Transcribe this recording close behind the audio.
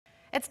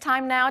It's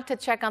time now to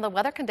check on the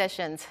weather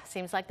conditions.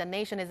 Seems like the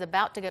nation is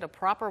about to get a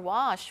proper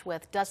wash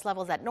with dust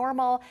levels at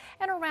normal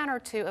and a round or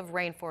two of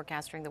rain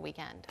forecast during the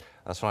weekend.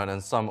 That's right,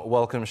 and some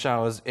welcome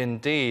showers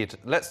indeed.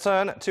 Let's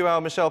turn to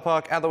our Michelle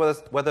Park at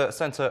the Weather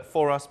Center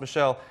for us.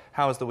 Michelle,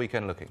 how is the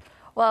weekend looking?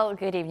 Well,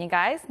 good evening,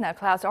 guys. Now,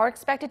 clouds are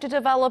expected to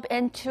develop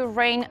into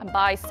rain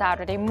by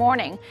Saturday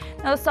morning.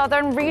 Now, the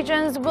southern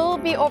regions will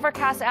be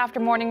overcast after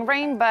morning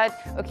rain, but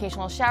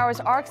occasional showers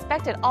are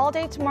expected all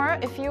day tomorrow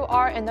if you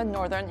are in the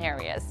northern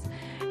areas.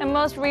 And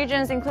most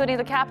regions, including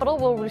the capital,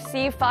 will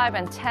receive 5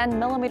 and 10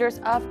 millimeters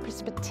of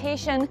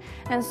precipitation,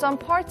 and some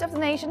parts of the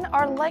nation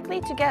are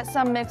likely to get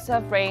some mix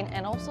of rain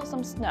and also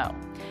some snow.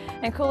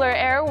 And cooler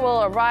air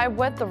will arrive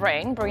with the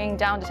rain, bringing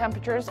down the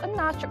temperatures a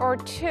notch or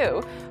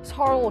two.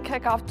 Seoul will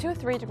kick off to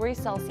 3 degrees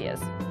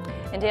Celsius.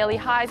 And daily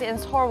highs in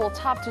Seoul will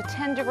top to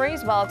 10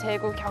 degrees, while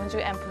Daegu,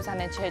 Gyeongju, and Busan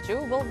and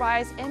Jeju will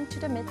rise into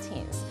the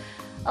mid-teens.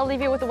 I'll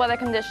leave you with the weather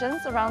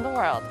conditions around the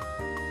world.